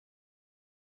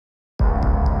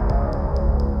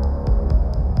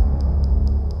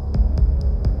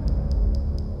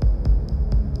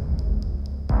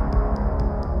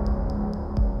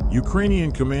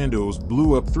Ukrainian Commandoes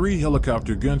blew up 3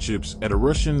 helicopter gunships at a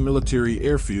Russian military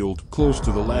airfield close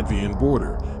to the Latvian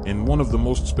border, in one of the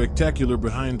most spectacular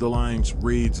behind-the-lines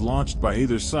raids launched by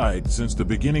either side since the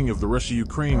beginning of the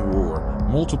Russia-Ukraine war,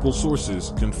 multiple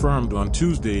sources confirmed on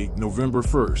Tuesday, November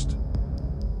 1st.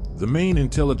 The main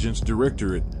intelligence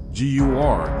directorate,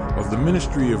 GUR, of the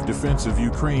Ministry of Defense of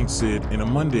Ukraine said in a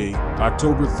Monday,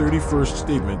 October 31st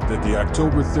statement that the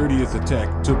October 30th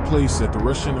attack took place at the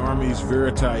Russian Army's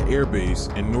Bayraktar air base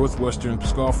in northwestern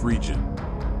Pskov region.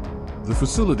 The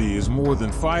facility is more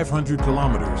than 500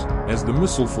 kilometers, as the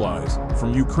missile flies,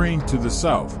 from Ukraine to the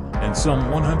south, and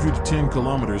some 110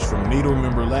 kilometers from NATO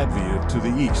member Latvia to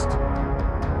the east.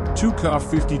 2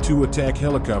 Ka-52 attack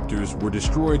helicopters were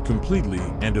destroyed completely,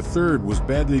 and a third was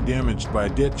badly damaged by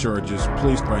depth charges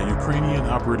placed by Ukrainian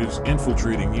operatives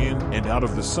infiltrating in and out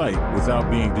of the site without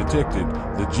being detected,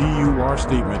 the GUR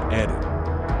statement added.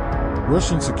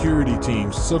 Russian security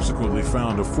teams subsequently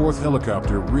found a 4th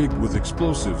helicopter rigged with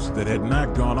explosives that had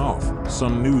not gone off,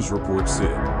 some news reports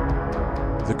said.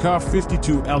 The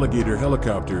Ka-52 Alligator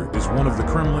helicopter is one of the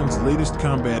Kremlin's latest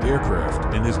combat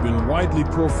aircraft and has been widely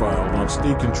profiled on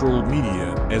state-controlled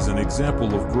media as an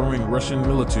example of growing Russian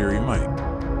military might.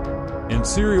 In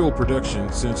serial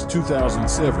production since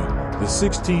 2007, the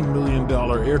 $16 million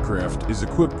aircraft is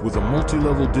equipped with a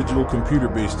multi-level digital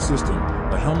computer-based system,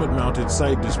 a helmet-mounted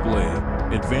sight display,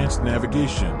 advanced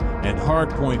navigation, and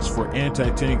hard points for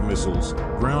anti-tank missiles,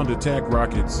 ground attack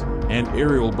rockets, and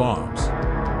aerial bombs.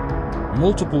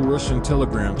 Multiple Russian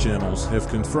telegram channels have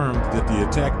confirmed that the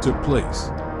attack took place.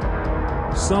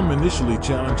 Some initially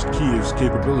challenged Kyiv's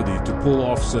capability to pull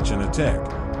off such an attack,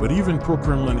 but even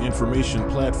pro-Kremlin information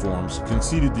platforms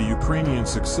conceded the Ukrainian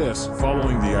success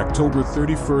following the October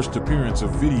 31st appearance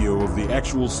of video of the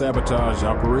actual sabotage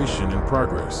operation in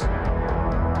progress.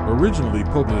 Originally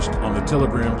published on the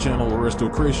telegram channel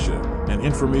Aristokratia, an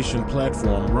information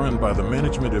platform run by the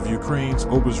management of Ukraine's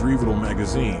Obozrivado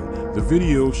magazine, the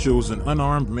video shows an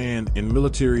unarmed man in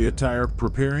military attire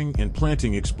preparing and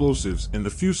planting explosives in the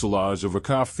fuselage of a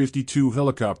Ka-52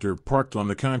 helicopter parked on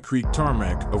the concrete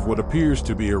tarmac of what appears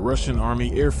to be a Russian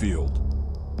Army airfield.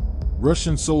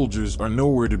 Russian soldiers are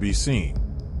nowhere to be seen.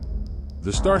 The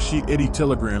Starsheet Eddy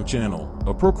Telegram channel,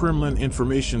 a pro-Kremlin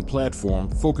information platform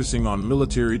focusing on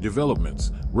military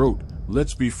developments, wrote,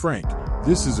 "Let's be frank,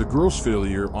 this is a gross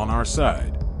failure on our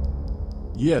side.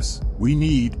 Yes, we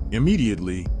need,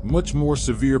 immediately, much more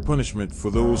severe punishment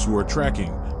for those who are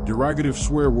tracking, derogative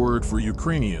swear word for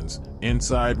Ukrainians,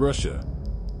 inside Russia.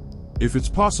 If it's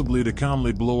possibly to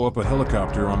calmly blow up a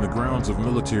helicopter on the grounds of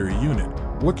military unit,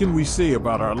 what can we say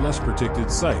about our less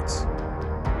protected sites?"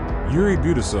 Yuri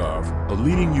Butasov, a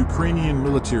leading Ukrainian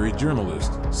military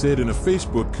journalist, said in a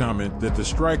Facebook comment that the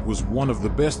strike was one of the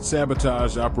best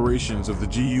sabotage operations of the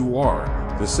GUR.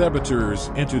 The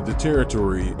saboteurs entered the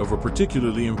territory of a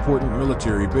particularly important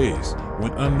military base,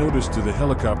 went unnoticed to the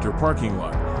helicopter parking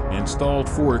lot, installed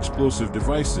 4 explosive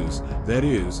devices, that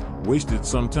is, wasted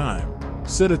some time,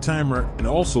 set a timer, and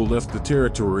also left the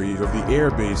territory of the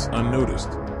air base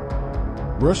unnoticed.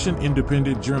 Russian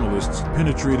independent journalists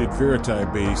penetrated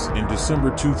Bayraktar base in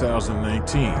December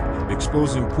 2019,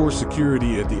 exposing poor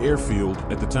security at the airfield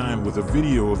at the time with a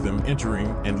video of them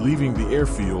entering and leaving the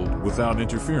airfield without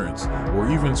interference, or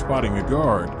even spotting a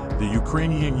guard, the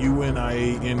Ukrainian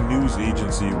UNIAN news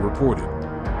agency reported.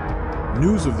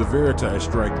 News of the Bayraktar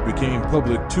strike became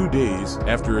public 2 days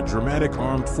after a dramatic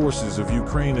Armed Forces of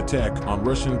Ukraine attack on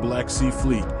Russian Black Sea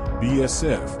Fleet,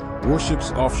 BSF,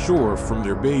 warships offshore from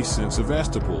their base in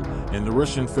Sevastopol in the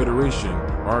Russian Federation,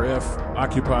 RF,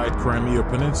 occupied Crimea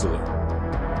Peninsula.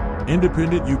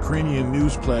 Independent Ukrainian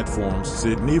news platforms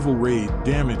said naval raid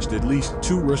damaged at least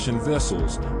 2 Russian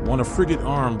vessels, one a frigate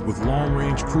armed with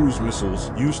long-range cruise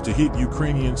missiles used to hit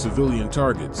Ukrainian civilian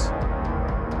targets.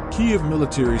 Kyiv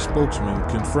military spokesman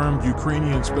confirmed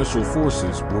Ukrainian special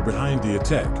forces were behind the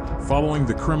attack, following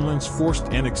the Kremlin's forced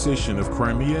annexation of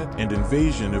Crimea and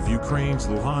invasion of Ukraine's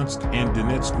Luhansk and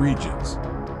Donetsk regions.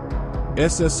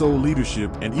 SSO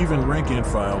leadership and even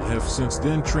rank-and-file have since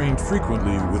then trained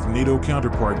frequently with NATO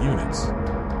counterpart units.